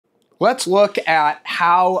let's look at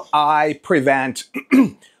how I prevent,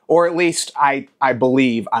 or at least I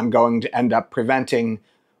believe I'm going to end up preventing,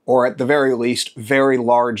 or at the very least, very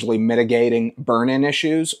largely mitigating burn-in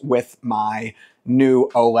issues with my new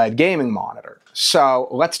OLED gaming monitor. So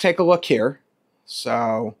let's take a look here.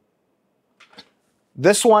 So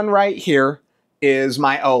this one right here is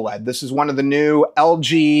my OLED. This is one of the new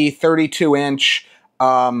LG 32-inch,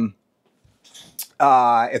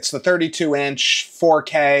 it's the 32-inch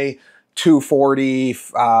 4K 240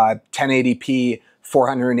 1080p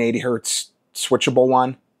 480 hertz switchable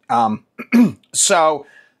one. So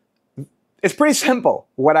it's pretty simple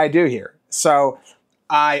what I do here. So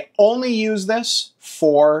I only use this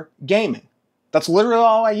for gaming. That's literally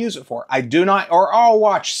all I use it for. I do not, or I'll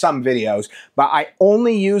watch some videos, but I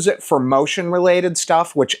only use it for motion-related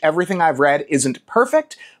stuff, which everything I've read isn't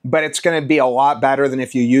perfect, but it's going to be a lot better than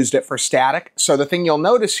if you used it for static. So the thing you'll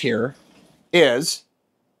notice here is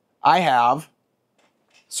I have,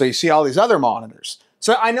 so you see all these other monitors.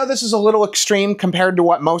 So I know this is a little extreme compared to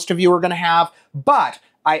what most of you are going to have, but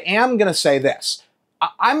I am going to say this.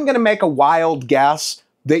 I'm going to make a wild guess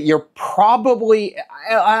that you're probably,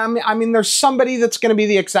 I mean, there's somebody that's going to be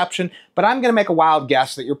the exception, but I'm going to make a wild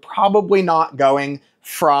guess that you're probably not going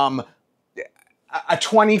from a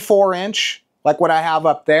 24-inch, like what I have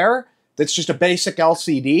up there, that's just a basic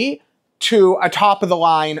LCD, to a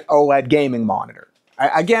top-of-the-line OLED gaming monitor.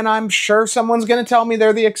 Again, I'm sure someone's going to tell me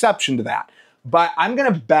they're the exception to that, but I'm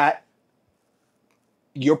going to bet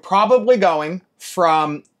you're probably going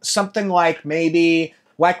from something like maybe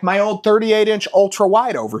like my old 38-inch ultra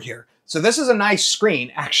wide over here. So this is a nice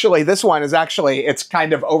screen. Actually, this one is it's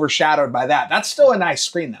kind of overshadowed by that. That's still a nice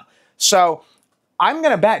screen though. So I'm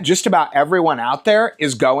gonna bet just about everyone out there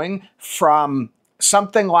is going from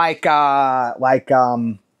something like what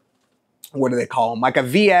do they call them? Like a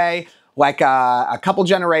VA, like a couple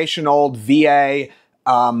generation old VA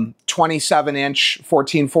 27-inch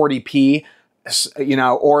 1440p, you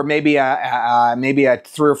know, or maybe a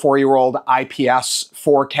 3 or 4 year old IPS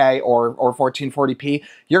 4K or 1440p.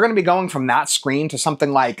 You're going to be going from that screen to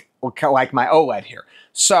something like my OLED here.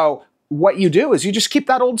 So what you do is you just keep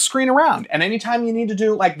that old screen around, and anytime you need to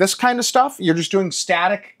do like this kind of stuff, you're just doing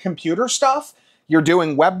static computer stuff. You're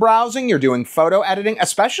doing web browsing. You're doing photo editing,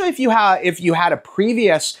 especially if you had a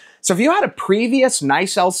previous. So if you had a previous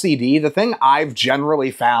nice LCD, the thing I've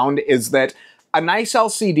generally found is that a nice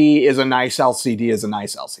LCD is a nice LCD is a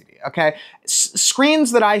nice LCD, okay?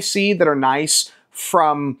 Screens that I see that are nice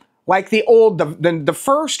from like the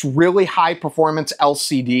first really high performance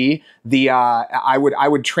LCD, I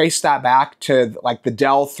would trace that back to like the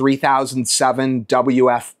Dell 3007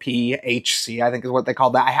 WFP HC, I think is what they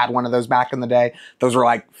called that. I had one of those back in the day. Those were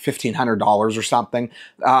like $1,500 or something.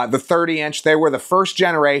 The 30-inch, they were the first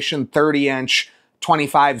generation 30-inch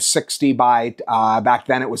 2560 by, back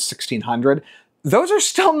then it was 1600. Those are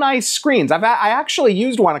still nice screens. I actually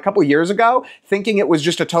used one a couple years ago thinking it was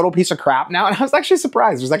just a total piece of crap now, and I was actually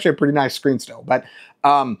surprised. It was actually a pretty nice screen still. But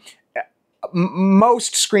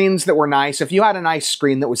most screens that were nice, if you had a nice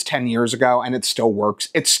screen that was 10 years ago and it still works,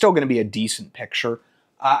 it's still going to be a decent picture.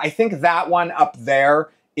 I think that one up there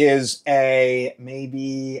is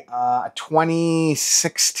maybe a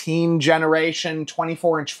 2016 generation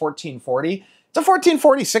 24-inch 1440. It's a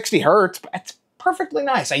 1440 60 hertz, but it's perfectly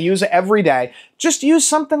nice. I use it every day. Just use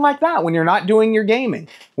something like that when you're not doing your gaming.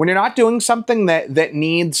 When you're not doing something that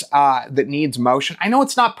needs motion. I know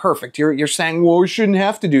it's not perfect. You're saying, well, we shouldn't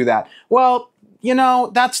have to do that. Well, you know,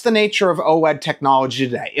 that's the nature of OLED technology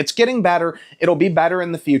today. It's getting better. It'll be better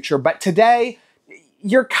in the future. But today,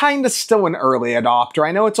 you're kind of still an early adopter.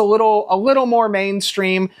 I know it's a little more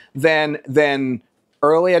mainstream than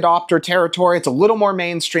early adopter territory. It's a little more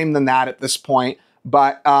mainstream than that at this point.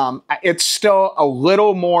 But it's still a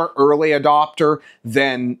little more early adopter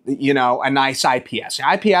than, you know, a nice IPS.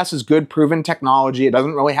 IPS is good, proven technology. It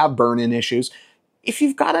doesn't really have burn-in issues. If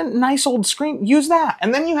you've got a nice old screen, use that,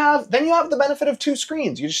 and then you have the benefit of two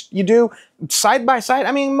screens. You do side by side.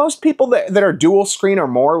 I mean, most people that are dual screen or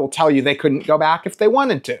more will tell you they couldn't go back if they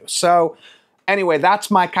wanted to. So anyway,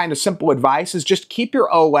 that's my kind of simple advice: is just keep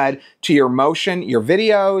your OLED to your motion, your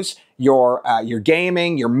videos, your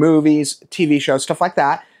gaming, your movies, TV shows, stuff like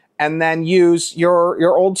that, and then use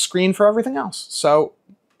your old screen for everything else. So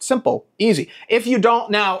simple, easy. If you don't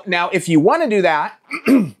now if you want to do that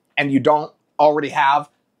and you don't already have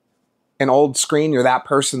an old screen, you're that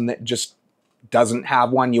person that just doesn't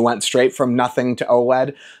have one, you went straight from nothing to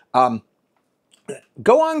OLED,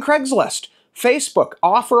 go on Craigslist. Facebook,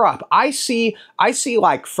 offer up. I see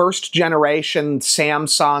like first generation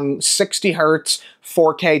Samsung 60 hertz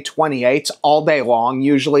 4K 28s all day long,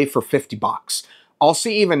 usually for $50. I'll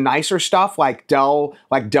see even nicer stuff like Dell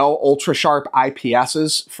Ultra Sharp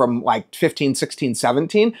IPSs from like 15, 16,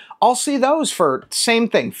 17. I'll see those for same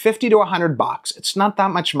thing, 50 to 100 bucks. It's not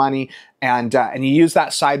that much money, and you use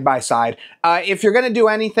that side by side. If you're going to do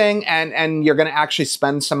anything and you're going to actually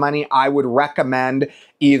spend some money, I would recommend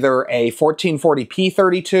either a 1440p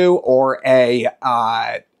 32 or a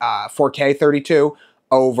 4K 32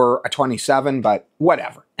 over a 27, but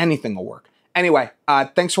whatever, anything will work. Anyway,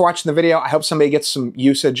 thanks for watching the video. I hope somebody gets some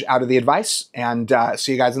usage out of the advice, and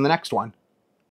see you guys in the next one.